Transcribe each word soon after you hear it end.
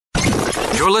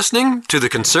You're listening to The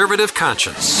Conservative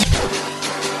Conscience.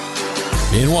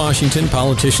 In Washington,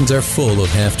 politicians are full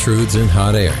of half-truths and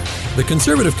hot air. The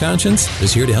Conservative Conscience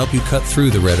is here to help you cut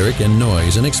through the rhetoric and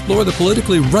noise and explore the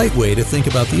politically right way to think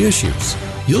about the issues.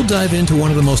 You'll dive into one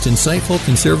of the most insightful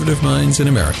conservative minds in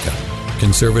America,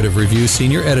 Conservative Review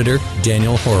Senior Editor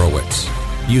Daniel Horowitz.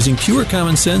 Using pure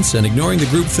common sense and ignoring the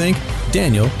groupthink,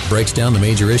 Daniel breaks down the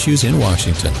major issues in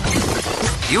Washington.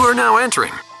 You are now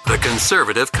entering The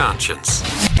Conservative Conscience.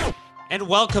 And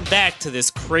welcome back to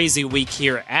this crazy week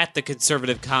here at The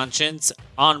Conservative Conscience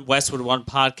on Westwood One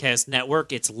Podcast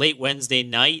Network. It's late Wednesday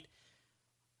night,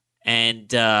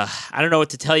 and I don't know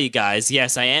what to tell you guys.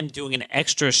 Yes, I am doing an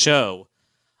extra show,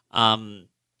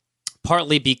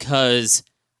 partly because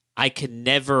I can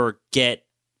never get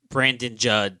Brandon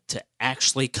Judd to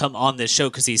actually come on this show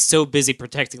because he's so busy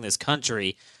protecting this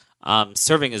country,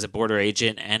 serving as a border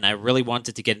agent, and I really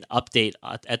wanted to get an update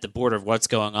at the border of what's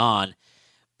going on.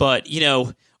 But, you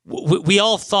know, we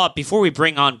all thought, before we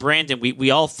bring on Brandon, we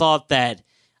all thought that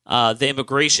the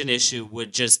immigration issue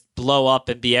would just blow up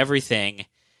and be everything.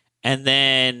 And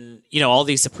then, you know, all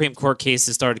these Supreme Court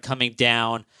cases started coming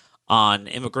down on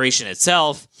immigration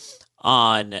itself,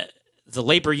 on the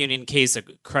labor union case, the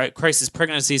Crisis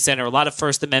Pregnancy Center, a lot of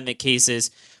First Amendment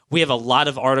cases. We have a lot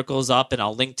of articles up, and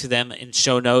I'll link to them in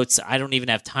show notes. I don't even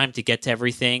have time to get to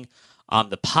everything.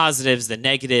 The positives, the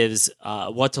negatives,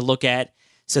 what to look at.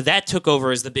 So that took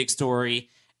over as the big story.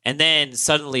 And then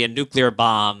suddenly a nuclear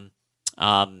bomb.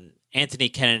 Anthony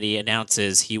Kennedy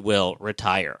announces he will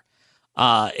retire.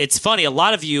 It's funny. A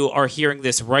lot of you are hearing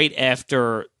this right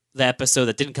after the episode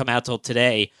that didn't come out till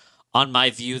today on my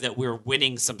view that we're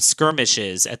winning some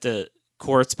skirmishes at the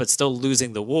courts but still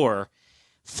losing the war.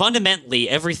 Fundamentally,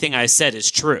 everything I said is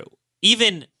true,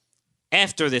 even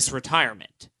after this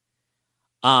retirement.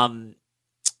 With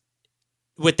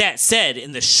that said,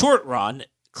 in the short run,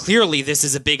 clearly this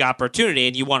is a big opportunity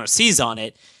and you want to seize on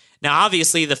it. Now,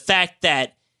 obviously, the fact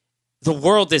that the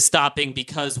world is stopping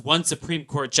because one Supreme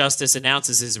Court justice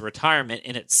announces his retirement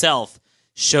in itself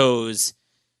shows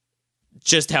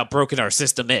just how broken our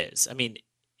system is. I mean,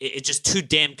 it's just too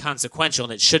damn consequential,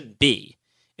 and it shouldn't be.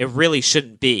 It really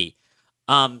shouldn't be.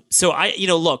 So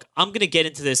look, I'm going to get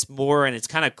into this more, and it's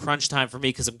kind of crunch time for me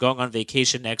because I'm going on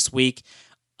vacation next week.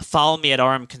 Follow me at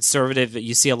RM Conservative.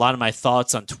 You see a lot of my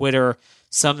thoughts on Twitter.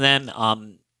 Some of them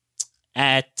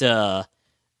at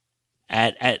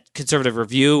Conservative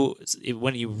Review.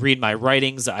 When you read my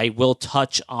writings, I will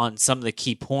touch on some of the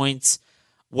key points,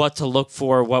 what to look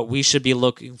for, what we should be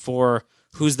looking for,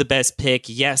 who's the best pick.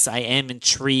 Yes, I am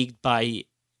intrigued by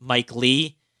Mike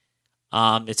Lee.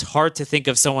 It's hard to think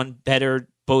of someone better,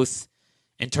 both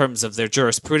in terms of their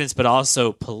jurisprudence, but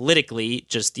also politically,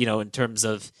 just, you know, in terms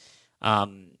of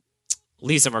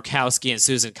Lisa Murkowski and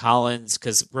Susan Collins,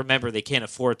 because remember, they can't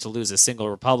afford to lose a single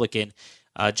Republican.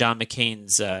 John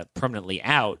McCain's permanently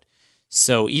out.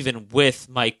 So even with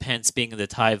Mike Pence being in the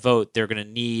tie vote, they're going to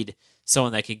need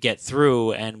someone that could get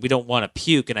through, and we don't want to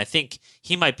puke. And I think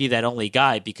he might be that only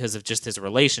guy because of just his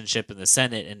relationship in the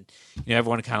Senate, and you know,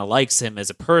 everyone kind of likes him as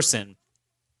a person,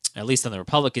 at least on the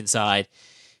Republican side.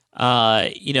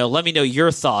 Let me know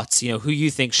your thoughts, who you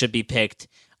think should be picked.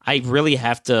 I really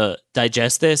have to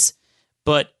digest this,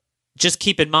 but just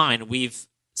keep in mind, we've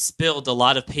spilled a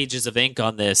lot of pages of ink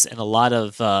on this and a lot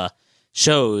of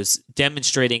shows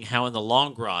demonstrating how in the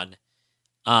long run,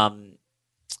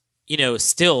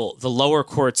 still the lower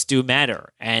courts do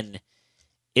matter, and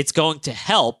it's going to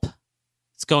help.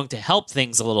 It's going to help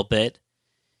things a little bit,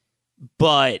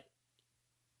 but,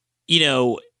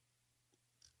 and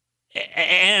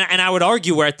I would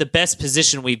argue we're at the best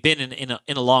position we've been in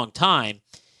a long time.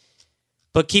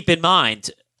 But keep in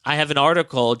mind, I have an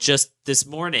article just this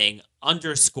morning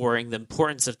underscoring the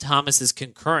importance of Thomas's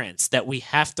concurrence, that we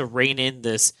have to rein in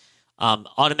this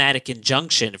automatic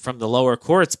injunction from the lower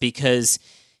courts, because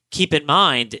keep in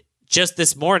mind, just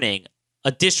this morning,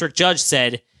 a district judge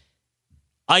said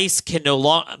ICE can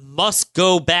must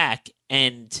go back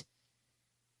and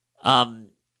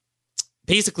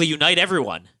basically unite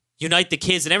everyone, unite the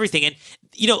kids and everything. And,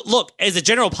 look, as a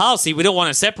general policy, we don't want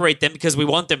to separate them because we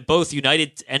want them both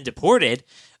united and deported.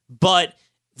 But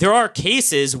there are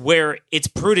cases where it's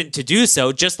prudent to do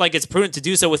so, just like it's prudent to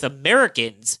do so with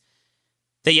Americans,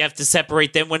 that you have to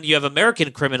separate them when you have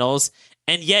American criminals.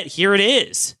 And yet here it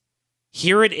is.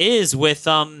 Here it is with,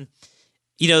 one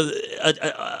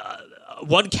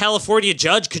California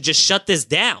judge could just shut this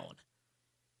down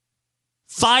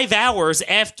 5 hours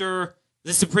after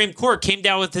the Supreme Court came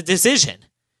down with the decision,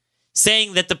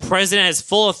 saying that the president has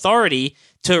full authority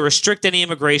to restrict any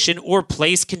immigration or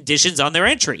place conditions on their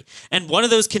entry. And one of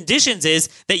those conditions is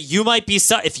that you might be,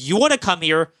 if you want to come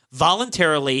here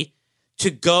voluntarily to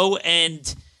go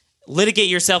and litigate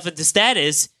yourself into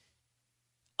status,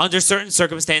 under certain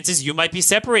circumstances, you might be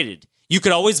separated. You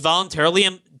could always voluntarily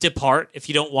depart if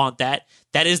you don't want that.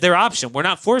 That is their option. We're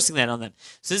not forcing that on them.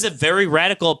 So this is a very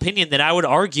radical opinion that I would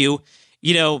argue,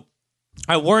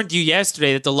 I warned you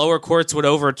yesterday that the lower courts would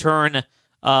overturn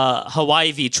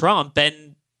Hawaii v. Trump,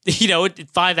 and in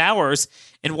 5 hours,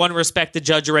 in one respect, the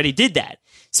judge already did that.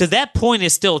 So that point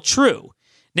is still true.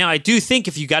 Now, I do think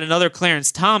if you got another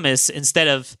Clarence Thomas instead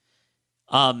of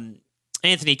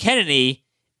Anthony Kennedy,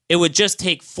 it would just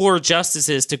take 4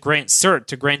 justices to grant cert,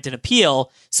 to grant an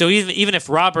appeal. So even if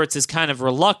Roberts is kind of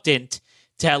reluctant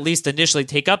to at least initially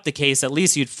take up the case, at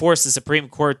least you'd force the Supreme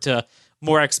Court to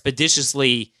more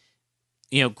expeditiously,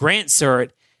 grant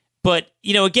cert. But,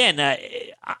 again,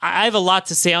 I have a lot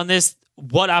to say on this.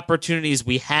 What opportunities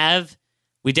we have,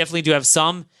 we definitely do have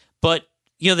some, but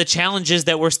the challenges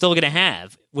that we're still going to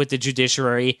have with the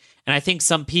judiciary, and I think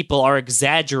some people are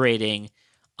exaggerating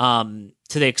to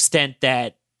the extent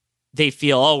that they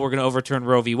feel, we're going to overturn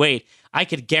Roe v. Wade. I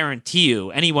could guarantee you,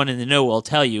 anyone in the know will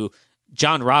tell you,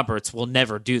 John Roberts will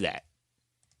never do that.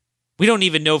 We don't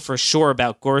even know for sure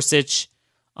about Gorsuch.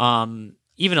 Even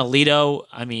Alito,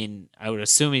 I would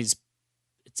assume it's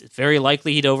very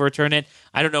likely he'd overturn it.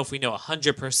 I don't know if we know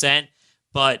 100%,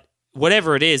 but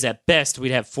whatever it is, at best,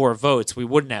 we'd have 4 votes. We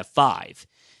wouldn't have 5.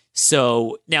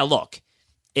 So now look,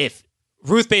 if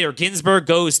Ruth Bader Ginsburg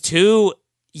goes too,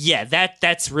 yeah,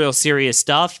 that's real serious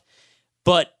stuff.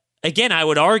 But again, I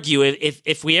would argue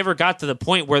if we ever got to the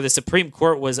point where the Supreme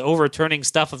Court was overturning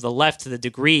stuff of the left to the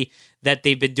degree that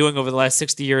they've been doing over the last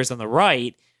 60 years on the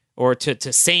right, or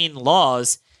to sane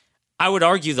laws, I would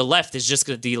argue the left is just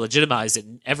going to delegitimize it,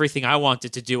 and everything I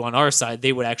wanted to do on our side,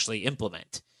 they would actually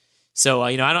implement. So,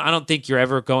 I don't think you're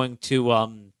ever going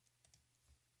to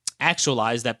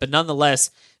actualize that. But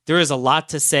nonetheless, there is a lot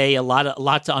to say, a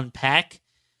lot to unpack.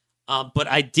 But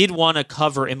I did want to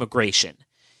cover immigration.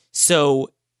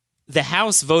 So the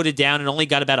House voted down and only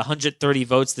got about 130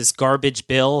 votes, this garbage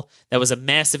bill that was a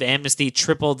massive amnesty,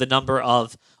 tripled the number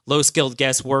of low-skilled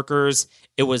guest workers.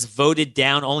 It was voted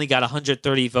down, only got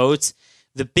 130 votes.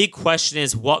 The big question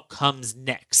is, what comes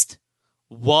next?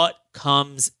 What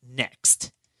comes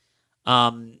next?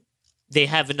 They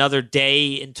have another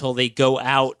day until they go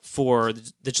out for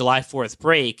the July 4th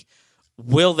break.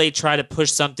 Will they try to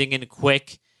push something in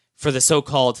quick for the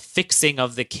so-called fixing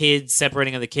of the kids,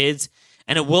 separating of the kids?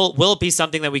 And will it be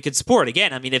something that we could support?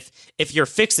 Again, if your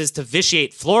fix is to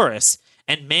vitiate Flores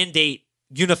and mandate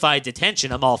unified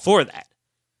detention, I'm all for that.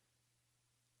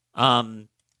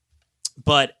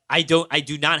 But I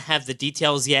do not have the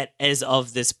details yet as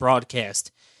of this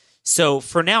broadcast. So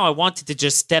for now, I wanted to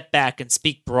just step back and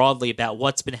speak broadly about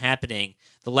what's been happening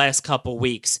the last couple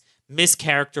weeks,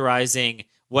 mischaracterizing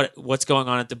what's going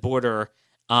on at the border,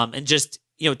 and just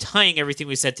tying everything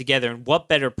we said together. And what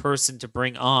better person to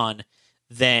bring on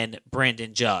than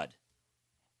Brandon Judd?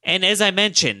 And as I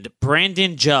mentioned,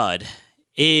 Brandon Judd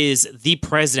is the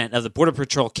president of the Border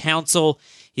Patrol Council.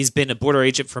 He's been a border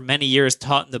agent for many years,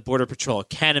 taught in the Border Patrol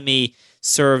Academy,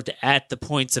 served at the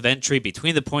points of entry,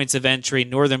 between the points of entry,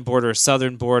 northern border,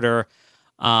 southern border,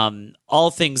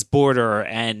 all things border.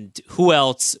 And who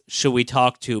else should we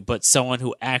talk to but someone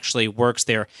who actually works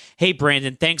there? Hey,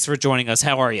 Brandon, thanks for joining us.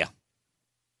 How are you?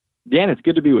 Dan, it's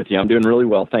good to be with you. I'm doing really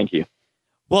well. Thank you.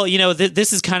 Well,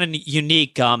 this is kind of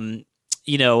unique. I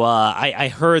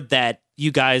heard that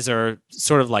you guys are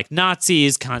sort of like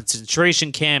Nazis,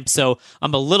 concentration camps. So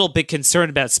I'm a little bit concerned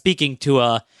about speaking to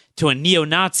a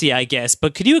neo-Nazi, I guess.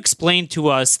 But could you explain to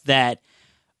us that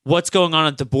what's going on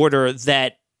at the border,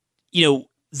 that,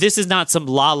 this is not some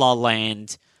la-la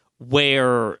land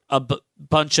where a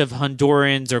bunch of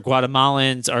Hondurans or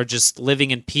Guatemalans are just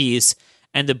living in peace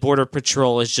and the Border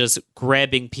Patrol is just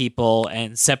grabbing people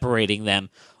and separating them.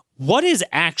 What is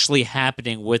actually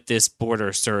happening with this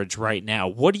border surge right now?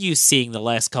 What are you seeing the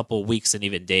last couple of weeks and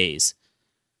even days?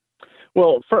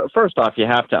 Well, first off, you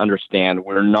have to understand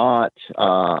we're not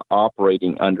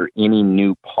operating under any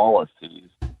new policies.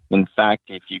 In fact,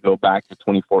 if you go back to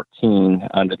 2014,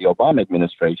 under the Obama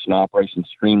administration, Operation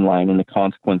Streamline and the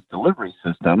Consequence Delivery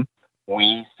System,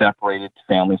 we separated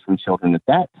families from children at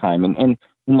that time. And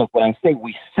look, when I say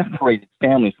we separated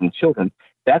families from children,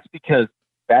 that's because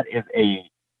that's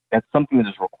something that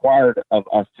is required of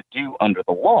us to do under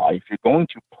the law. If you're going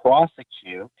to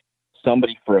prosecute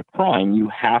somebody for a crime, you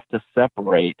have to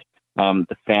separate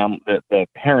the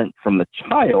parent from the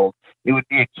child. It would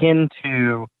be akin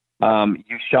to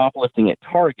you shoplifting at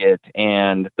Target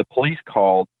and the police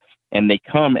called and they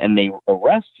come and they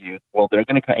arrest you, well, they're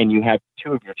going to come, and you have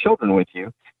two of your children with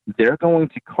you, they're going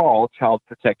to call Child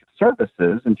Protective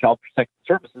Services, and Child Protective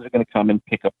Services are going to come and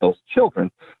pick up those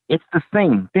children. It's the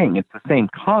same thing. It's the same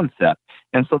concept.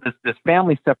 And so this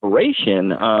family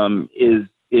separation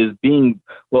is being,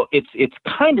 well, it's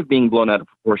kind of being blown out of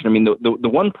proportion. I mean, the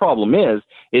one problem is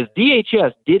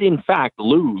DHS did in fact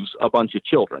lose a bunch of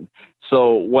children.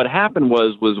 So what happened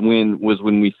was when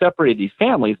we separated these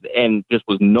families, and this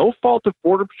was no fault of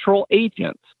Border Patrol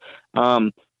agents.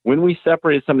 When we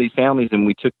separated some of these families and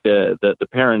we took the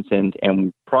parents and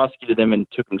we prosecuted them and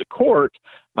took them to court,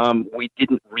 we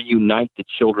didn't reunite the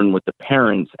children with the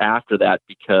parents after that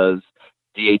because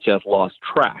DHS lost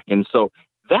track. And so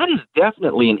that is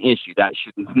definitely an issue. That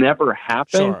should never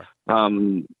happen. Sure.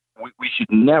 We should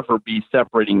never be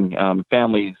separating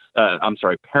parents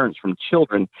from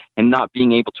children and not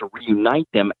being able to reunite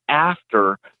them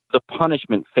after the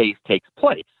punishment phase takes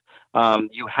place.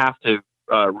 You have to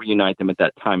reunite them at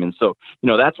that time. And so,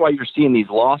 that's why you're seeing these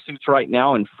lawsuits right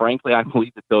now. And frankly, I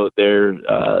believe that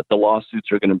the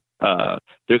lawsuits are going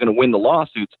to win the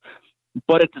lawsuits.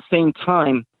 But at the same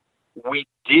time, we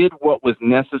did what was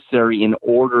necessary in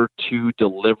order to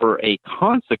deliver a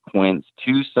consequence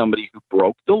to somebody who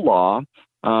broke the law.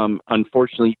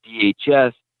 Unfortunately,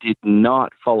 DHS did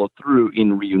not follow through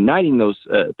in reuniting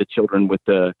the children with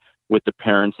the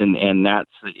parents, and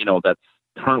that's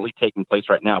currently taking place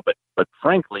right now. But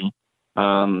frankly,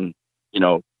 who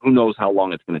knows how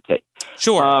long it's going to take?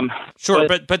 Sure,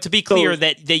 but to be clear,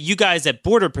 that you guys at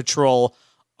Border Patrol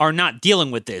are not dealing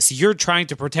with this. You're trying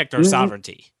to protect our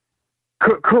sovereignty.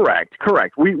 Correct.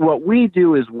 What we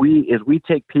do is we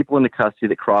take people into custody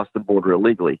that cross the border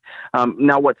illegally.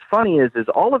 Now, what's funny is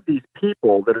all of these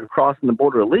people that are crossing the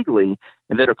border illegally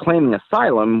and that are claiming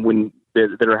asylum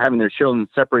that are having their children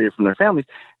separated from their families,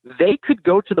 they could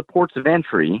go to the ports of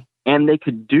entry and they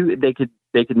could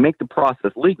make the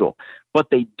process legal, but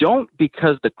they don't,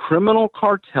 because the criminal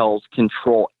cartels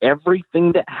control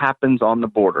everything that happens on the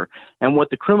border. And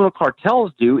what the criminal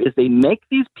cartels do is they make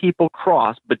these people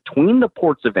cross between the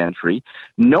ports of entry,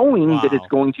 knowing that it's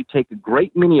going to take a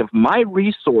great many of my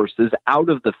resources out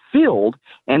of the field,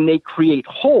 and they create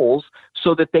holes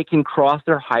so that they can cross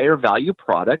their higher value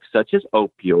products such as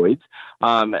opioids,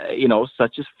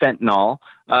 such as fentanyl,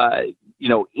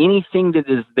 anything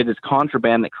that is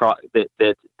contraband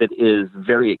that is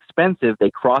very expensive.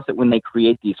 They cross it when they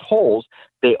create these holes.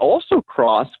 They also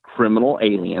cross criminal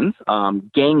aliens,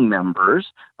 gang members,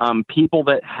 people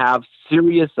that have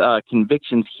serious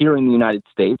convictions here in the United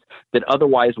States that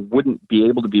otherwise wouldn't be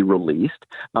able to be released.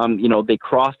 They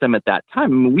cross them at that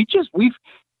time. I mean,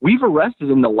 we've arrested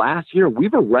in the last year.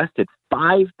 We've arrested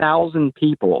 5,000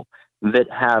 people that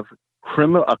have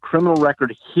a criminal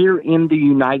record here in the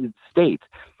United States.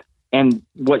 And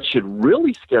what should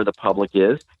really scare the public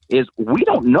is we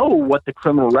don't know what the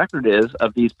criminal record is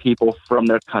of these people from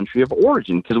their country of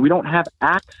origin, because we don't have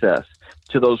access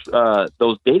to those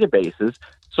databases.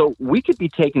 So we could be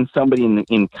taking somebody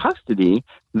in custody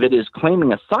that is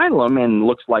claiming asylum and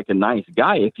looks like a nice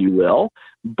guy, if you will,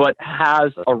 but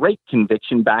has a rape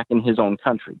conviction back in his own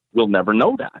country. We'll never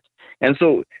know that. And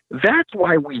so that's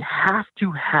why we have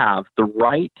to have the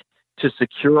right to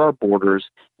secure our borders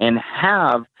and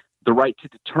have the right to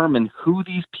determine who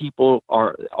these people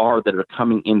are that are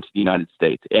coming into the United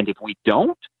States. And if we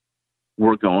don't,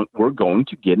 we're going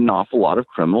to get an awful lot of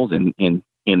criminals in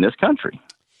this country.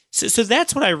 So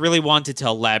that's what I really wanted to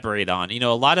elaborate on.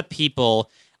 A lot of people,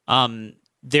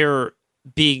 they're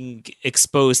being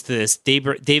exposed to this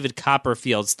David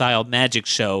Copperfield style magic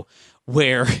show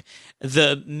where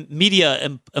the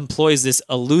media employs this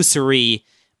illusory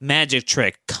magic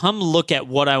trick. Come look at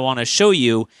what I want to show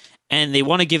you. And they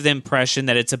want to give the impression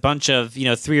that it's a bunch of,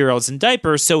 3-year-olds in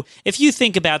diapers. So if you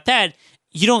think about that,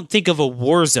 you don't think of a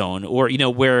war zone or,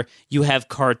 where you have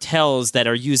cartels that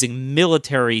are using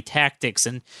military tactics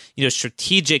and,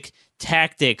 strategic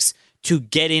tactics to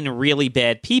get in really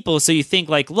bad people. So you think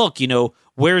like, look,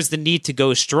 where's the need to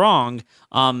go strong?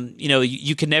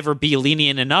 You can never be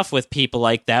lenient enough with people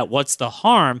like that. What's the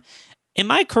harm?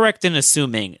 Am I correct in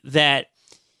assuming that,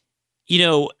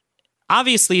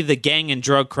 obviously the gang and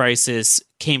drug crisis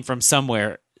came from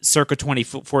somewhere circa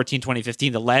 2014,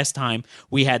 2015, the last time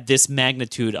we had this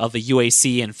magnitude of a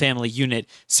UAC and family unit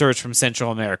surge from Central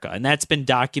America. And that's been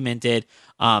documented.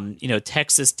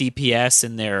 Texas DPS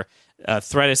in their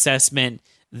threat assessment,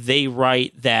 they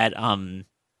write that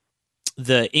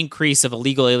the increase of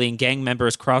illegal alien gang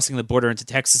members crossing the border into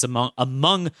Texas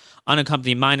among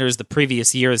unaccompanied minors the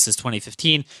previous year, this is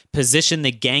 2015, positioned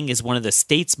the gang as one of the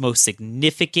state's most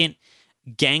significant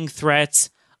gang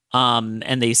threats.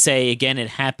 And they say, again, it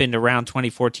happened around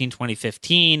 2014,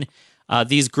 2015.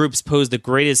 These groups pose the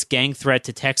greatest gang threat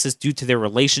to Texas due to their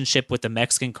relationship with the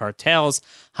Mexican cartels,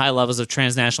 high levels of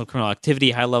transnational criminal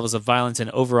activity, high levels of violence, and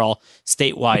overall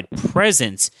statewide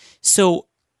presence. So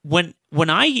when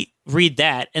I read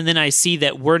that, and then I see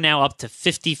that we're now up to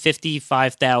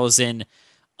 55,000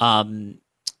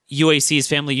 UAC's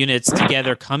family units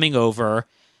together coming over,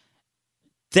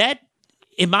 that,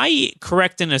 am I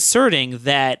correct in asserting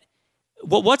that,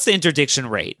 what's the interdiction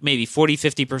rate? Maybe 40,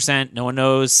 50%? No one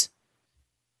knows.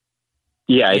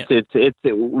 Yeah, it's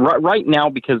right now,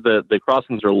 because the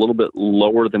crossings are a little bit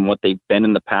lower than what they've been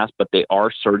in the past, but they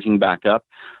are surging back up.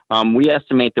 We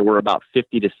estimate that we're about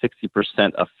 50 to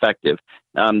 60% effective.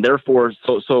 Therefore,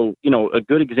 so a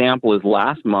good example is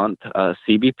last month,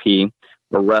 CBP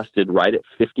arrested right at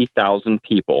 50,000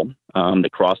 people that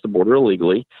crossed the border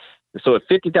illegally. So if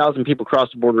 50,000 people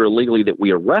crossed the border illegally that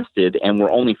we arrested, and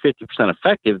we're only 50%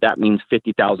 effective, that means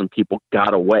 50,000 people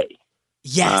got away.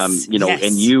 Yes.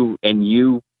 And you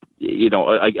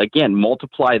again,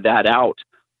 multiply that out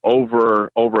over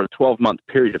a 12-month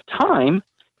period of time,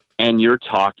 and you're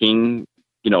talking,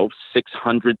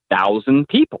 600,000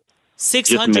 people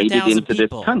 600,000 just made it into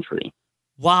people. this country.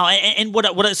 Wow. And what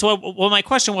my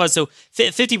question was, so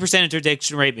 50%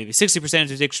 interdiction rate, maybe 60%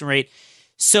 interdiction rate.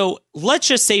 So let's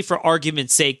just say, for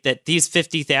argument's sake, that these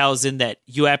 50,000 that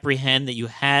you apprehend, that you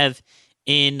have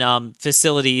in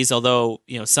facilities, although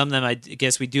some of them I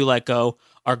guess we do let go,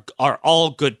 are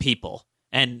all good people,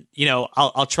 and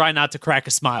I'll try not to crack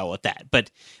a smile with that. But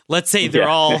let's say they're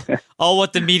all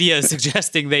what the media is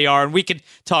suggesting they are, and we could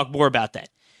talk more about that.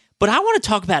 But I want to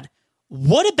talk about,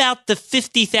 what about the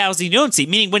 50,000 you don't see?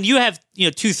 Meaning, when you have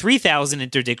 2,000-3,000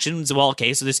 interdictions, well,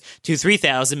 okay, so there's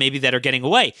 2,000-3,000 maybe that are getting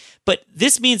away. But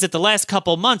this means that the last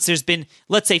couple months there's been,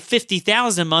 let's say,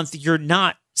 50,000 a month you're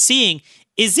not seeing.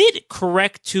 Is it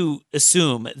correct to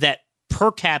assume that per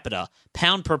capita,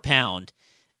 pound per pound,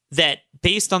 that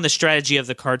based on the strategy of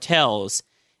the cartels,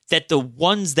 that the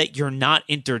ones that you're not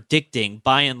interdicting,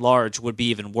 by and large, would be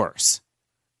even worse?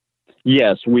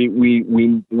 Yes,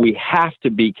 we have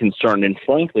to be concerned, and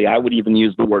frankly, I would even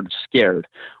use the word scared.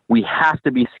 We have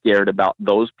to be scared about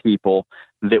those people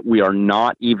that we are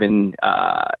not even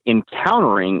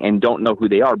encountering and don't know who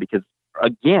they are, because,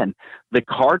 again, the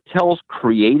cartels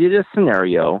created a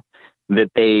scenario that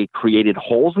they created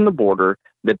holes in the border,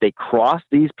 that they crossed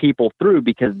these people through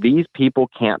because these people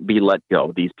can't be let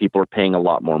go. These people are paying a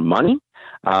lot more money,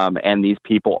 and these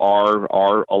people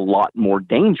are a lot more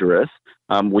dangerous,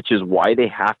 which is why they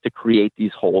have to create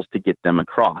these holes to get them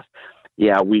across.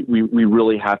 Yeah, we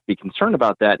really have to be concerned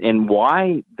about that, and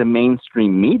why the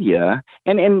mainstream media,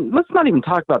 and let's not even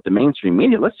talk about the mainstream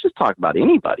media, let's just talk about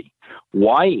anybody.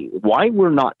 Why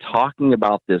we're not talking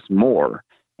about this more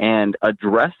and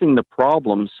addressing the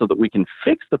problem so that we can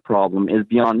fix the problem is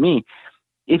beyond me.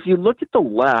 If you look at the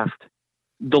left,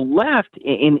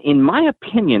 in my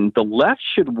opinion, the left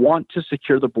should want to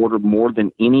secure the border more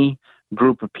than any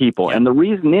group of people. And the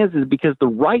reason is because the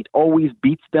right always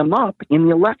beats them up in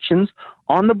the elections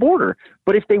on the border.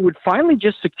 But if they would finally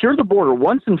just secure the border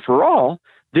once and for all,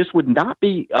 this would not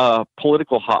be a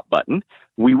political hot button.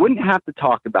 We wouldn't have to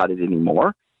talk about it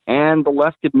anymore, and the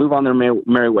left could move on their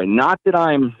merry way. Not that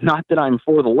I'm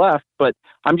for the left, but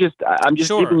I'm just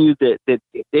Sure. giving you that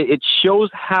it shows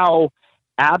how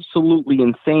absolutely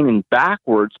insane and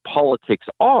backwards politics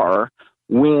are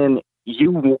when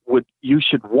you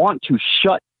should want to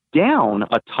shut down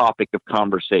a topic of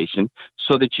conversation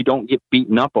so that you don't get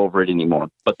beaten up over it anymore.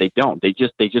 But they don't. They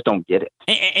just don't get it.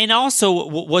 And also,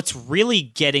 what's really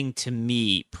getting to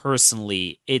me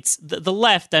personally, it's the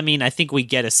left. I mean, I think we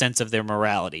get a sense of their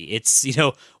morality. It's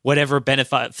whatever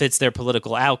benefits their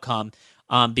political outcome.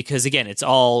 Because again, it's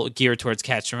all geared towards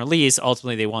catch and release.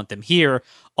 Ultimately, they want them here.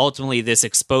 Ultimately, this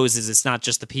exposes it's not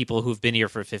just the people who've been here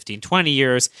for 15, 20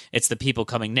 years. It's the people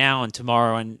coming now and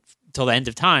tomorrow and till the end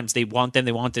of times. They want them.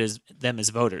 They want them as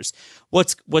voters.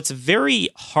 What's very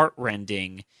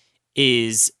heartrending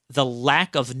is the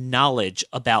lack of knowledge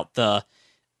about the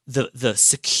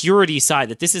security side.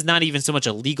 That this is not even so much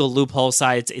a legal loophole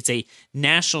side. It's a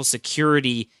national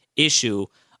security issue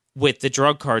with the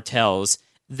drug cartels.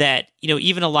 That,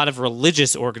 even a lot of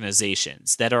religious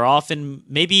organizations that are often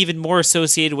maybe even more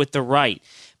associated with the right,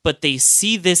 but they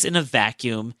see this in a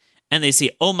vacuum and they say,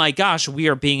 oh my gosh, we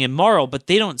are being immoral, but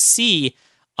they don't see,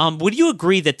 would you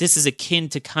agree that this is akin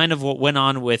to kind of what went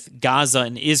on with Gaza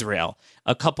and Israel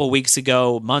a couple weeks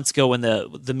ago, months ago, when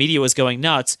the media was going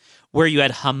nuts, where you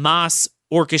had Hamas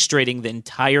orchestrating the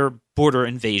entire border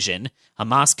invasion.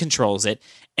 Hamas controls it,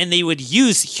 and they would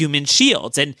use human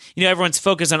shields. And, everyone's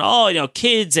focused on,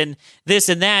 kids and this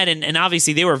and that. And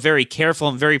obviously they were very careful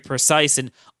and very precise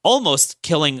and almost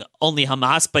killing only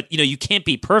Hamas. But, you can't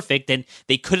be perfect, and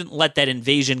they couldn't let that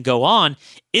invasion go on.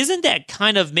 Isn't that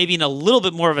kind of maybe in a little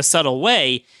bit more of a subtle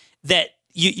way that,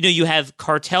 you have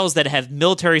cartels that have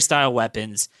military-style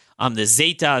weapons, the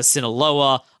Zeta,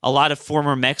 Sinaloa, a lot of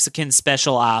former Mexican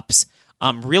special ops,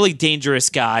 really dangerous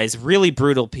guys, really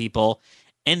brutal people,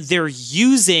 and they're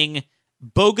using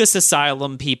bogus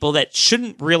asylum people that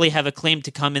shouldn't really have a claim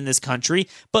to come in this country,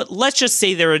 but let's just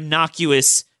say they're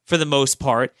innocuous for the most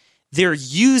part. They're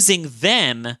using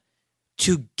them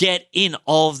to get in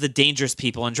all of the dangerous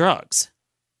people and drugs.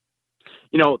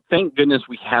 Thank goodness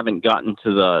we haven't gotten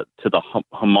to the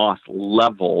Hamas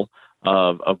level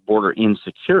of border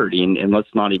insecurity, and let's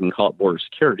not even call it border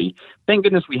security. Thank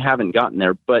goodness we haven't gotten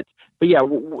there. But yeah,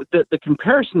 the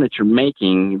comparison that you're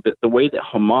making, the way that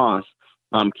Hamas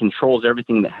controls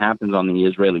everything that happens on the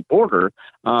Israeli border,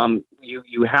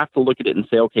 you have to look at it and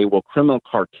say, okay, well, criminal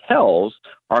cartels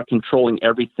are controlling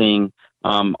everything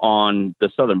on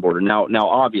the southern border. Now,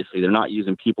 obviously, they're not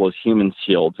using people as human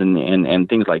shields, and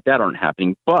things like that aren't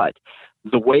happening. But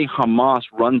the way Hamas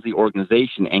runs the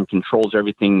organization and controls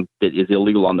everything that is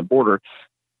illegal on the border,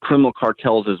 criminal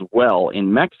cartels as well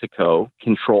in Mexico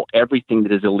control everything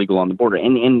that is illegal on the border.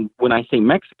 And when I say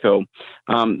Mexico,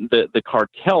 the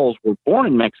cartels were born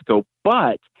in Mexico,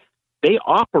 but they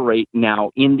operate now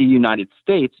in the United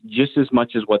States just as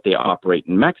much as what they operate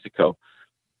in Mexico.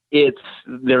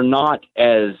 They're not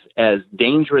as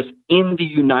dangerous in the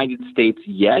United States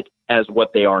yet as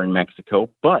what they are in Mexico,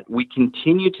 but we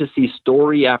continue to see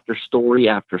story after story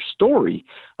after story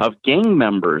of gang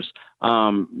members,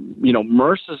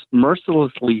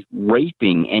 mercilessly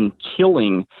raping and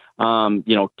killing,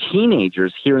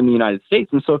 teenagers here in the United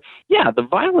States. And so, yeah, the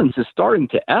violence is starting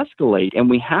to escalate, and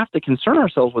we have to concern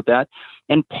ourselves with that.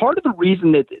 And part of the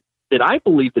reason that I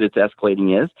believe that it's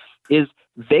escalating is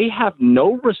they have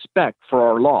no respect for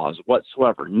our laws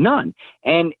whatsoever, none.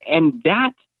 And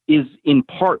that is in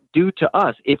part due to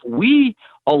us. If we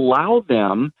allow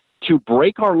them to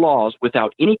break our laws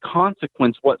without any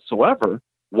consequence whatsoever,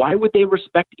 why would they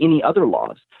respect any other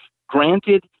laws?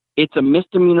 Granted, it's a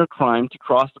misdemeanor crime to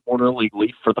cross the border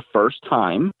illegally for the first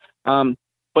time.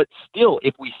 But still,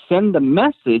 if we send the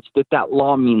message that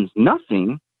law means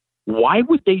nothing, why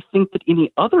would they think that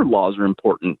any other laws are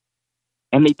important?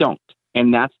 And they don't.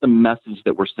 And that's the message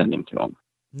that we're sending to them.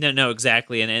 No,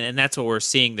 exactly. And that's what we're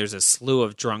seeing. There's a slew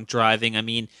of drunk driving. I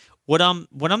mean, what I'm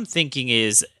thinking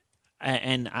is,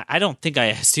 and I don't think I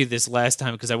asked you this last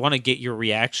time because I want to get your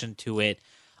reaction to it.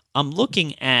 I'm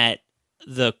looking at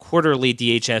the quarterly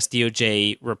DHS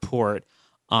DOJ report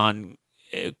on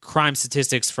crime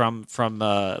statistics from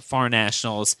foreign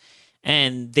nationals,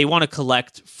 and they want to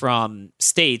collect from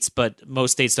states, but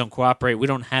most states don't cooperate. We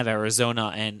don't have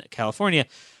Arizona and California.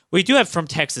 We do have from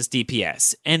Texas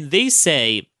DPS, and they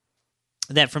say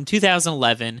that from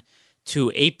 2011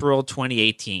 to April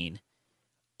 2018,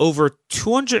 over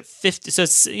 250, so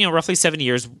it's roughly 7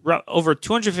 years, over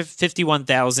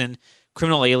 251,000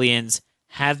 criminal aliens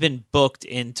have been booked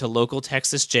into local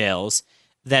Texas jails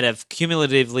that have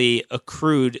cumulatively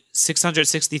accrued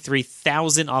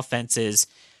 663,000 offenses,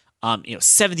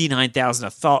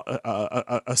 79,000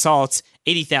 assaults,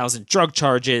 80,000 drug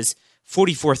charges,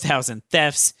 44,000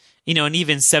 thefts, and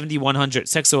even 7,100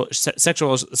 sexual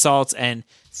assaults and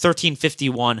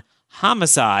 1,351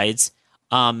 homicides.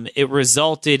 It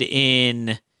resulted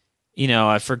in,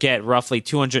 I forget, roughly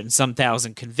 200 and some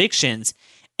thousand convictions.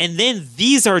 And then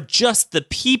these are just the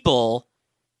people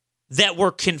that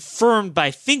were confirmed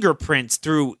by fingerprints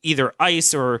through either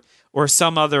ICE or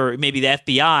some other, maybe the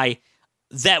FBI,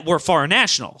 that were foreign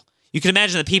national. You can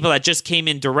imagine the people that just came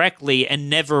in directly and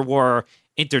never were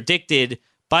interdicted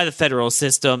by the federal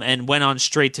system and went on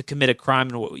straight to commit a crime,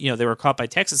 and they were caught by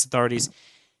Texas authorities.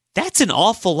 That's an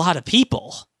awful lot of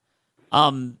people.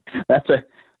 Again,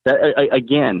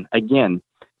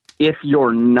 if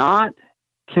you're not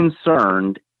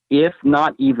concerned, if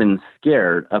not even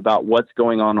scared about what's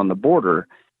going on the border,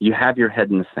 you have your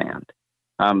head in the sand.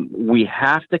 We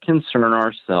have to concern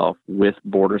ourselves with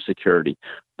border security.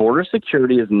 Border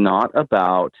security is not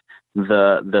about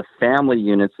the family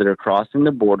units that are crossing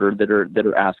the border that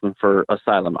are asking for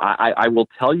asylum. I will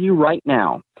tell you right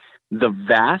now, the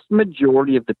vast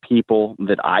majority of the people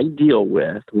that I deal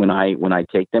with when I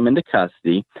take them into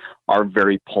custody are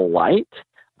very polite.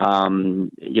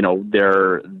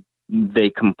 They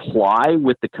comply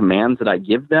with the commands that I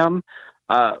give them.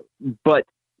 But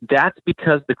That's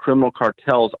because the criminal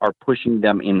cartels are pushing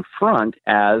them in front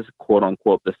as, quote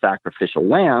unquote, the sacrificial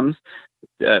lambs,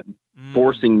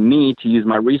 forcing me to use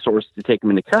my resources to take them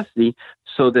into custody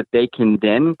so that they can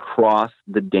then cross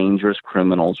the dangerous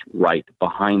criminals right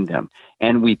behind them.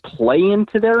 And we play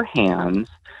into their hands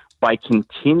by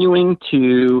continuing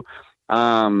to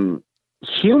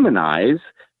humanize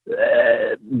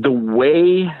the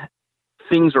way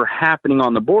things are happening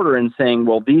on the border and saying,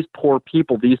 well, these poor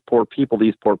people,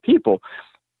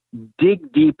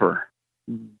 dig deeper,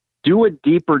 do a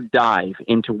deeper dive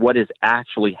into what is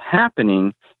actually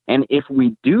happening. And if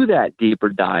we do that deeper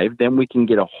dive, then we can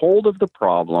get a hold of the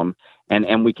problem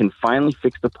and we can finally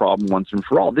fix the problem once and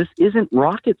for all. This isn't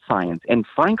rocket science. And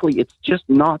frankly, it's just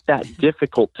not that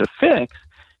difficult to fix.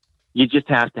 You just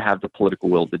have to have the political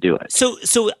will to do it.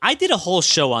 So I did a whole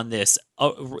show on this,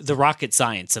 the rocket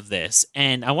science of this,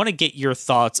 and I want to get your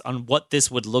thoughts on what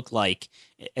this would look like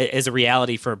as a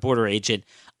reality for a border agent.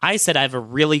 I said I have a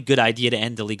really good idea to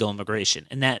end illegal immigration,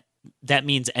 and that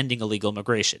means ending illegal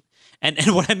immigration. And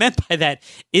what I meant by that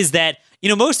is that,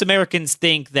 most Americans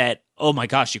think that, oh my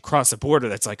gosh, you cross a border,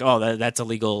 that's like, oh, that's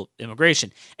illegal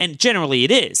immigration. And generally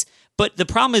it is. But the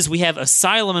problem is we have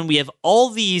asylum and we have all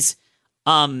these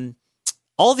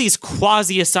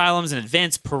quasi-asylums and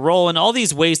advanced parole and all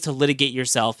these ways to litigate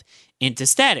yourself into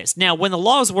status. Now, when the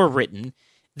laws were written,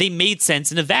 they made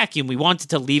sense in a vacuum. We wanted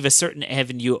to leave a certain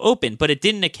avenue open, but it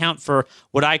didn't account for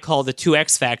what I call the two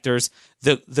X factors,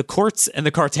 the courts and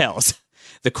the cartels.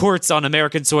 The courts on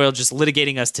American soil just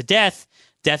litigating us to death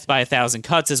by 1,000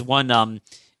 cuts, as one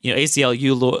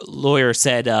ACLU lawyer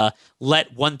said,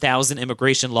 let 1,000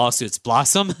 immigration lawsuits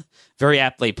blossom, very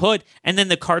aptly put. And then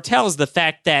the cartels, the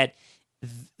fact that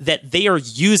they are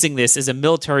using this as a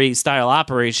military-style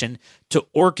operation to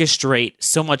orchestrate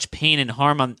so much pain and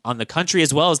harm on the country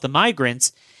as well as the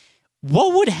migrants.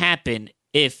 What would happen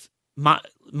if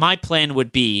my plan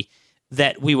would be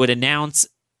that we would announce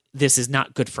this is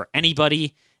not good for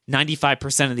anybody?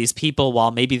 95% of these people,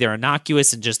 while maybe they're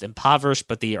innocuous and just impoverished,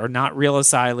 but they are not real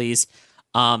asylees.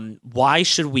 Why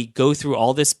should we go through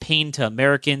all this pain to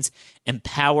Americans,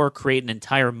 create an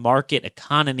entire market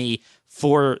economy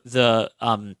for the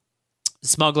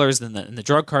smugglers and the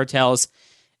drug cartels?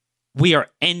 We are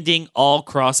ending all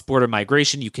cross-border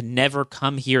migration. You can never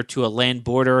come here to a land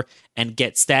border and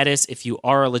get status. If you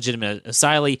are a legitimate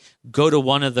asylee, go to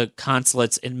one of the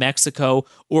consulates in Mexico,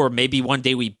 or maybe one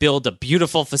day we build a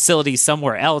beautiful facility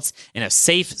somewhere else in a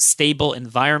safe, stable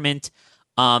environment.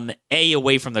 A,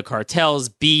 away from the cartels,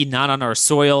 B, not on our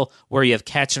soil where you have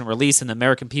catch and release and the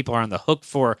American people are on the hook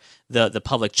for the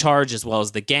public charge as well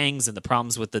as the gangs and the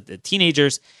problems with the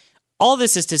teenagers. All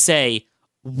this is to say,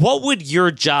 what would your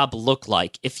job look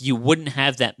like if you wouldn't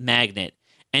have that magnet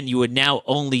and you would now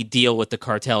only deal with the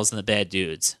cartels and the bad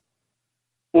dudes?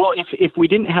 Well, if we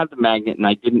didn't have the magnet and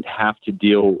I didn't have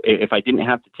to if I didn't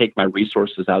have to take my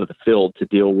resources out of the field to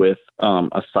deal with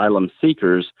asylum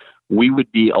seekers, we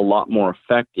would be a lot more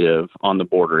effective on the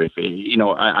border.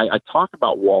 I talk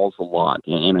about walls a lot,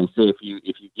 and I say if you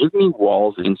give me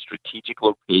walls in strategic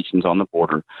locations on the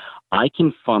border, I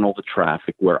can funnel the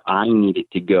traffic where I need it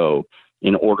to go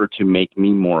in order to make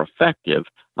me more effective.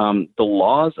 The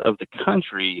laws of the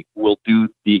country will do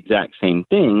the exact same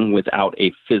thing without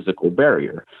a physical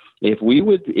barrier. If we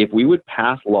would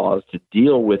pass laws to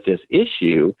deal with this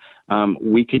issue,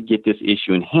 we could get this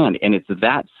issue in hand, and it's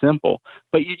that simple.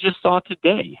 But you just saw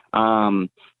today, the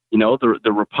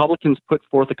Republicans put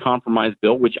forth a compromise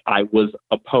bill, which I was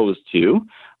opposed to,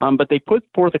 but they put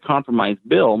forth a compromise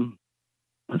bill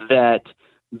that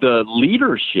the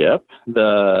leadership,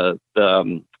 the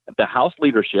House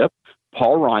leadership,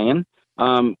 Paul Ryan,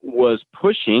 was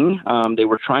pushing. They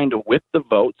were trying to whip the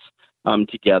votes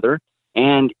together,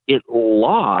 and it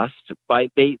lost by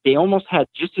they almost had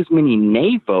just as many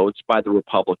nay votes by the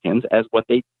Republicans as what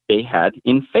they had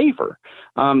in favor.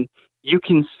 You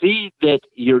can see that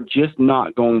you're just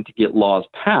not going to get laws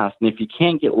passed, and if you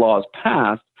can't get laws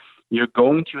passed, you're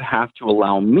going to have to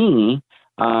allow me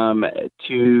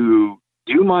to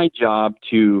do my job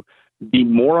to be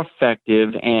more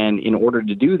effective. And in order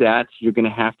to do that, you're going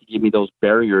to have to give me those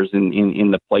barriers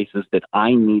in the places that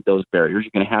I need those barriers.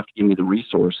 You're going to have to give me the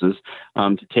resources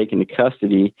to take into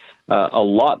custody a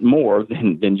lot more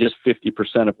than just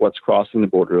 50% of what's crossing the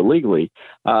border illegally.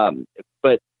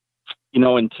 But,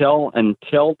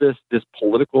 until this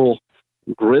political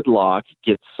gridlock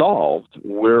gets solved,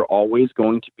 we're always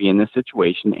going to be in this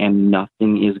situation and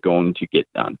nothing is going to get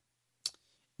done.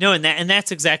 No, and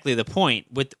that's exactly the point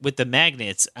with the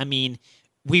magnets. I mean,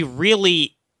 we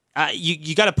really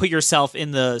you got to put yourself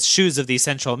in the shoes of these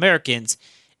Central Americans.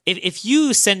 if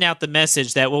you send out the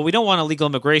message that, well, we don't want illegal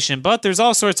immigration, but there's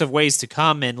all sorts of ways to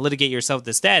come and litigate yourself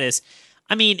to status.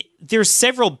 I mean, there's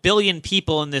several billion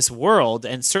people in this world,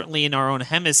 and certainly in our own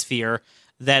hemisphere,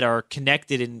 that are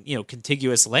connected in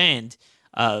contiguous land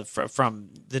from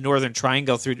the Northern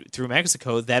Triangle through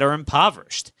Mexico that are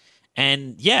impoverished.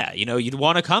 And yeah, you'd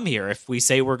want to come here if we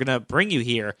say we're going to bring you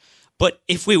here. But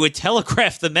if we would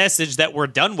telegraph the message that we're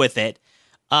done with it,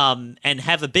 and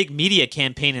have a big media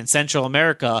campaign in Central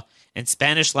America in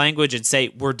Spanish language and say,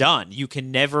 we're done. You can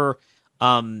never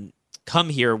come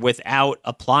here without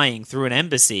applying through an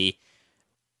embassy.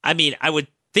 I mean, I would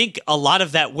think a lot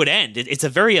of that would end. It's a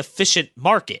very efficient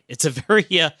market. It's a very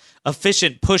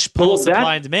efficient push-pull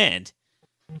supply and demand.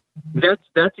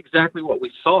 That's exactly what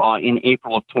we saw in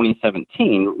April of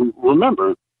 2017.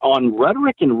 Remember, on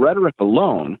rhetoric and rhetoric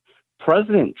alone,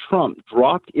 President Trump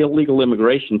dropped illegal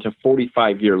immigration to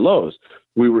 45-year lows.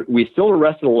 We still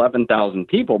arrested 11,000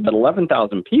 people, but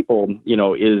 11,000 people,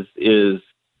 is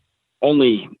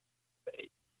only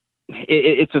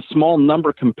it's a small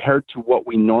number compared to what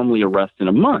we normally arrest in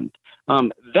a month.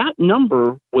 That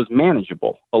number was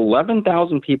manageable.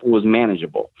 11,000 people was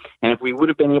manageable, and if we would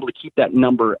have been able to keep that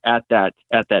number at that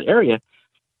area,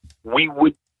 we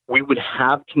would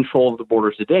have control of the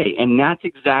border today. And that's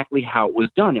exactly how it was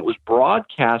done. It was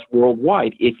broadcast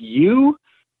worldwide. If you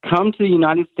come to the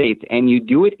United States and you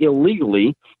do it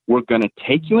illegally, we're going to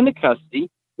take you into custody.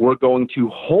 We're going to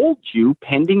hold you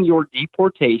pending your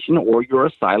deportation or your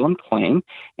asylum claim.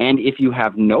 And if you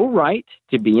have no right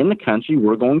to be in the country,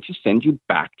 we're going to send you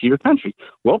back to your country.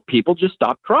 Well, people just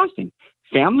stopped crossing.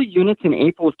 Family units in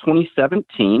April of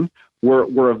 2017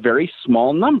 were a very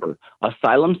small number.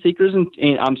 Asylum seekers in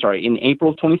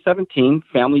April of 2017,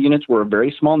 family units were a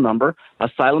very small number.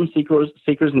 Asylum seekers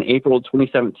in April of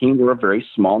 2017 were a very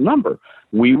small number.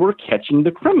 We were catching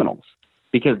the criminals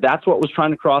because that's what was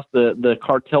trying to cross. The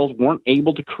cartels weren't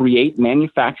able to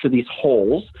manufacture these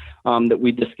holes that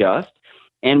we discussed.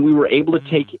 And we were able to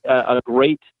take a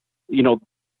great, we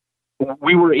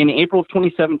were in April of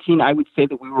 2017, I would say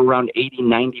that we were around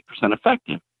 80-90%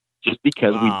 effective. Just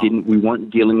because we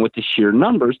weren't dealing with the sheer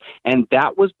numbers, and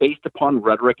that was based upon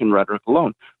rhetoric and rhetoric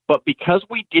alone. But because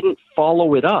we didn't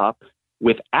follow it up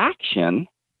with action,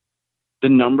 the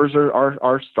numbers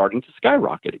are starting to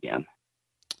skyrocket again.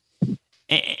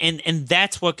 And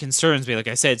that's what concerns me. Like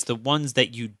I said, it's the ones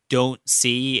that you don't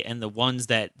see, and the ones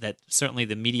that certainly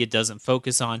the media doesn't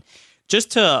focus on. Just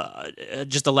to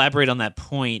elaborate on that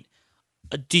point,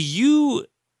 do you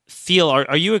feel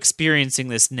are you experiencing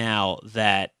this now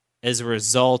that as a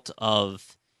result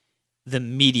of the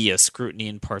media scrutiny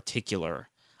in particular?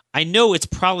 I know it's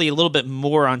probably a little bit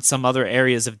more on some other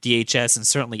areas of DHS and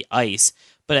certainly ICE,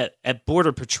 but at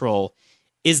Border Patrol,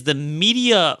 is the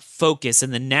media focus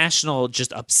and the national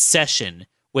just obsession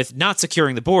with not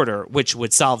securing the border, which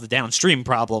would solve the downstream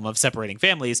problem of separating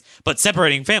families, but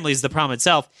separating families, the problem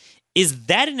itself, is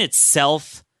that in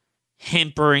itself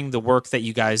hampering the work that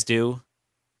you guys do?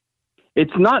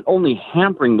 It's not only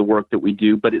hampering the work that we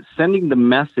do, but it's sending the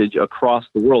message across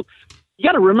the world. You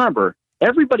got to remember,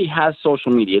 everybody has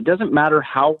social media. It doesn't matter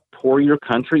how poor your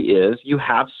country is, you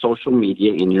have social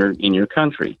media in your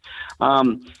country.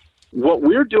 What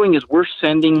we're doing is we're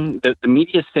sending, the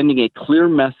media is sending a clear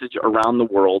message around the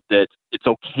world that it's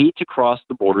okay to cross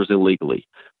the borders illegally.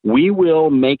 We will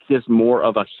make this more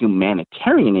of a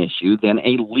humanitarian issue than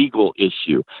a legal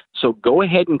issue. So go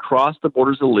ahead and cross the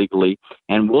borders illegally,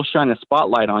 and we'll shine a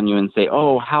spotlight on you and say,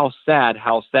 oh, how sad,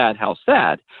 how sad, how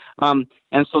sad.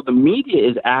 And so the media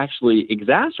is actually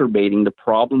exacerbating the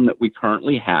problem that we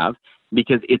currently have,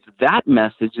 because it's that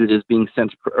message that is being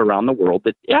sent around the world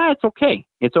that, yeah, it's okay.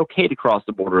 It's okay to cross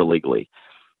the border illegally.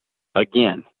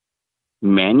 Again,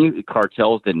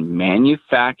 cartels that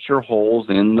manufacture holes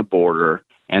in the border,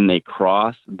 and they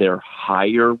cross their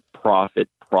higher profit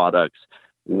products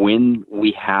when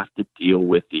we have to deal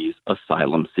with these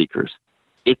asylum seekers.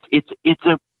 It's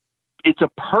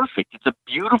a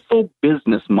beautiful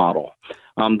business model,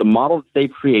 the model that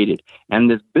they've created.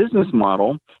 And this business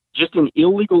model, just in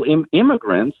illegal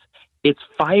immigrants, it's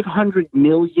 $500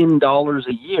 million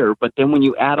a year. But then when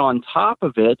you add on top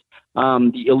of it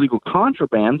the illegal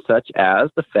contraband, such as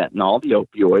the fentanyl, the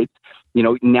opioids,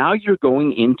 now you're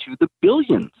going into the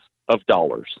billions of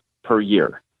dollars per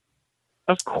year.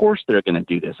 Of course they're going to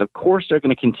do this. Of course they're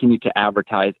going to continue to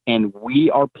advertise, and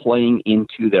we are playing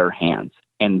into their hands.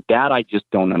 And that I just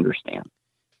don't understand.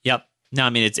 Yep. No, I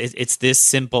mean, it's this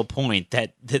simple point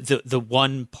that the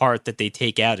one part that they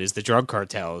take out is the drug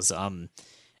cartels. And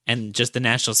and just the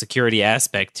national security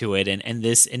aspect to it. And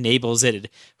this enables it.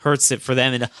 It hurts it for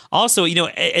them. And also,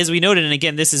 as we noted, and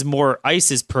again, this is more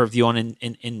ICE's purview on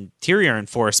interior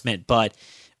enforcement, but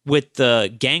with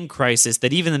the gang crisis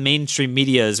that even the mainstream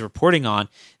media is reporting on,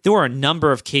 there were a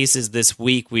number of cases this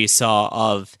week we saw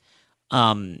of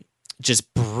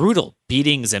just brutal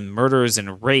beatings and murders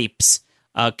and rapes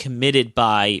committed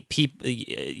by people,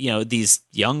 these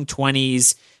young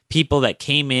 20s, people that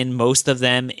came in, most of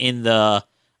them in the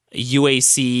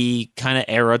UAC kind of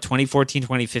era, 2014,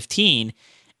 2015,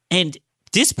 and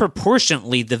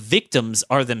disproportionately the victims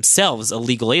are themselves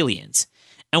illegal aliens.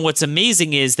 And what's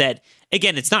amazing is that,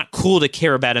 again, it's not cool to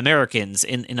care about Americans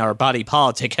in our body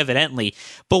politic, evidently,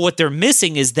 but what they're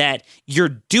missing is that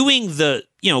you're doing the,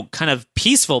 kind of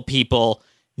peaceful people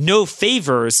no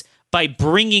favors by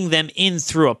bringing them in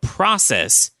through a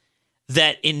process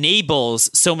that enables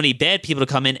so many bad people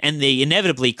to come in, and they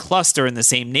inevitably cluster in the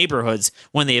same neighborhoods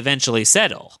when they eventually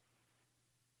settle.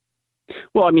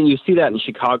 Well, I mean, you see that in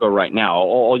Chicago right now.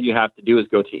 All you have to do is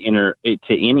go to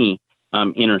any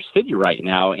inner city right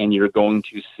now, and you're going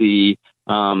to see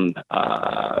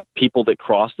people that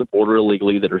cross the border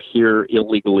illegally, that are here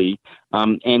illegally.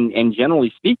 And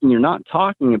generally speaking, you're not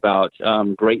talking about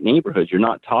great neighborhoods. You're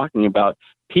not talking about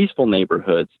peaceful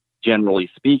neighborhoods, generally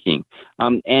speaking.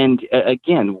 And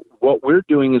again, what we're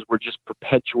doing is we're just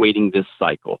perpetuating this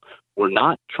cycle. We're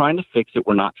not trying to fix it.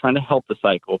 We're not trying to help the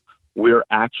cycle. We're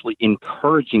actually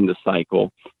encouraging the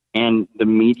cycle. And the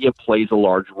media plays a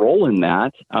large role in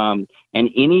that. And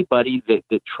anybody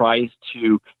that tries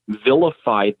to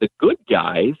vilify the good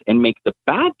guys and make the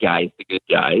bad guys the good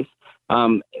guys,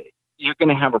 you're going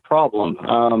to have a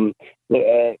problem.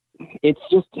 It's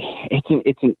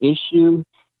an issue.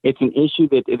 It's an issue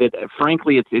that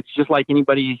frankly, it's just like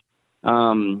anybody.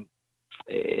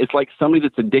 It's like somebody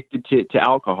that's addicted to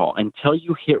alcohol. Until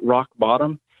you hit rock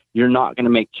bottom, you're not going to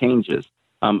make changes.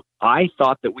 I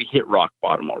thought that we hit rock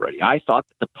bottom already. I thought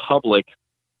that the public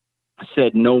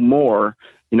said no more,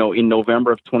 in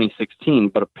November of 2016,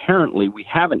 but apparently we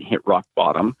haven't hit rock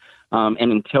bottom.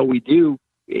 And until we do,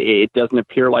 it doesn't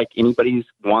appear like anybody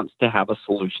wants to have a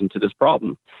solution to this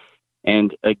problem.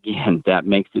 And again, that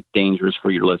makes it dangerous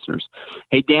for your listeners.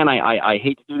 Hey, Dan, I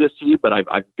hate to do this to you, but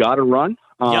I've got to run.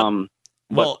 Yep.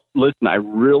 But listen, I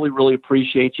really, really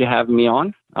appreciate you having me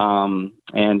on.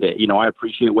 And I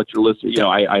appreciate what your listeners,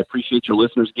 I appreciate your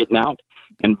listeners getting out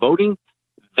and voting.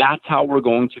 That's how we're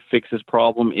going to fix this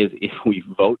problem, is if we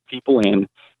vote people in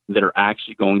that are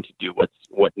actually going to do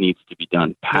what needs to be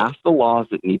done. Pass the laws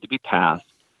that need to be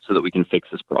passed so that we can fix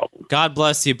this problem. God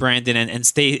bless you, Brandon, and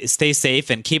stay safe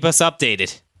and keep us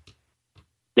updated.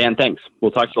 Dan, thanks.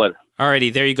 We'll talk to you later.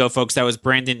 Alrighty, there you go, folks. That was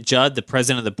Brandon Judd, the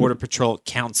president of the Border Patrol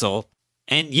Council.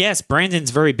 And yes,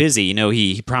 Brandon's very busy.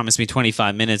 He promised me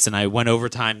 25 minutes, and I went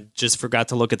overtime, just forgot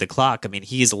to look at the clock. I mean,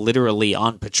 he's literally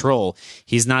on patrol.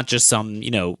 He's not just some,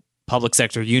 public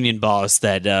sector union boss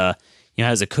that,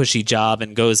 has a cushy job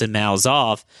and goes and mouths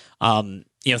off.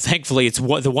 Thankfully, it's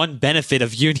the one benefit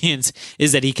of unions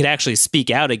is that he could actually speak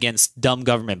out against dumb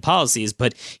government policies,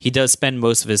 but he does spend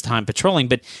most of his time patrolling.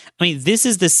 But, I mean, this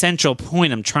is the central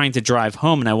point I'm trying to drive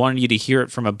home, and I wanted you to hear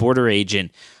it from a border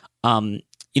agent.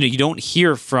 You don't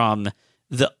hear from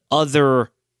the other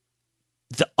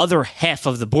half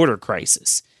of the border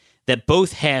crisis, that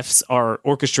both halves are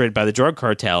orchestrated by the drug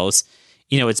cartels.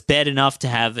 It's bad enough to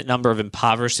have a number of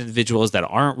impoverished individuals that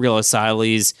aren't real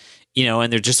asylees,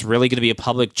 and they're just really going to be a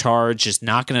public charge, just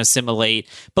not going to assimilate.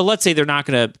 But let's say they're not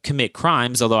going to commit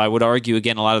crimes, although I would argue,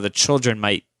 again, a lot of the children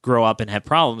might grow up and have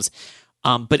problems.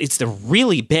 But it's the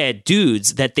really bad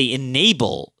dudes that they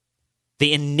enable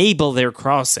their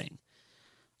crossing.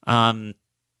 And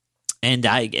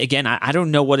I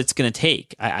don't know what it's going to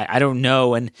take. I don't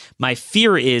know. And my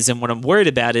fear is, and what I'm worried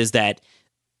about is that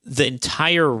the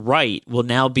entire right will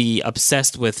now be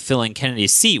obsessed with filling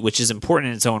Kennedy's seat, which is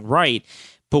important in its own right,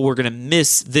 but we're going to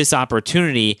miss this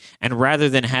opportunity. And rather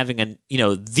than having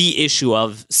the issue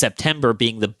of September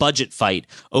being the budget fight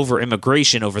over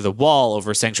immigration, over the wall,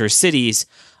 over sanctuary cities,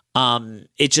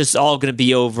 it's just all going to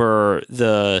be over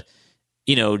the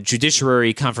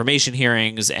judiciary confirmation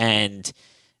hearings, and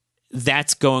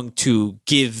that's going to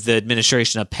give the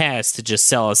administration a pass to just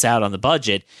sell us out on the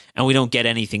budget, and we don't get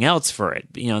anything else for it.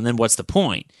 And then what's the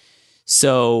point?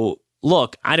 So,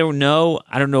 look, I don't know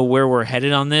where we're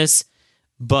headed on this,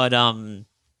 but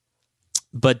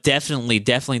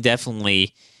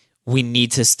definitely, we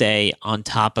need to stay on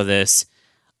top of this.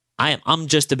 I'm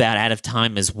just about out of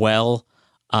time as well.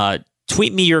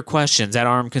 Tweet me your questions at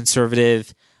Armed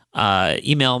Conservative.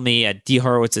 Email me at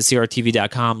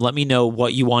dhorowitz@crtv.com. Let me know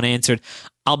what you want answered.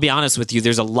 I'll be honest with you,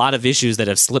 there's a lot of issues that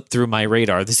have slipped through my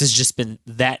radar. This has just been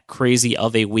that crazy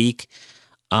of a week.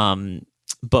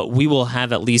 But we will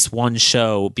have at least one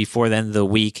show before the end of the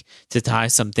week to tie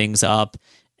some things up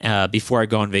before I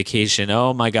go on vacation.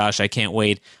 Oh my gosh, I can't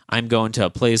wait. I'm going to a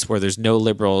place where there's no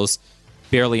liberals,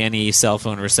 barely any cell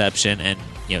phone reception, and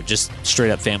just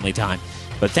straight up family time.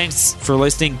 But thanks for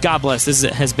listening. God bless. This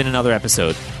has been another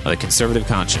episode of The Conservative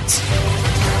Conscience.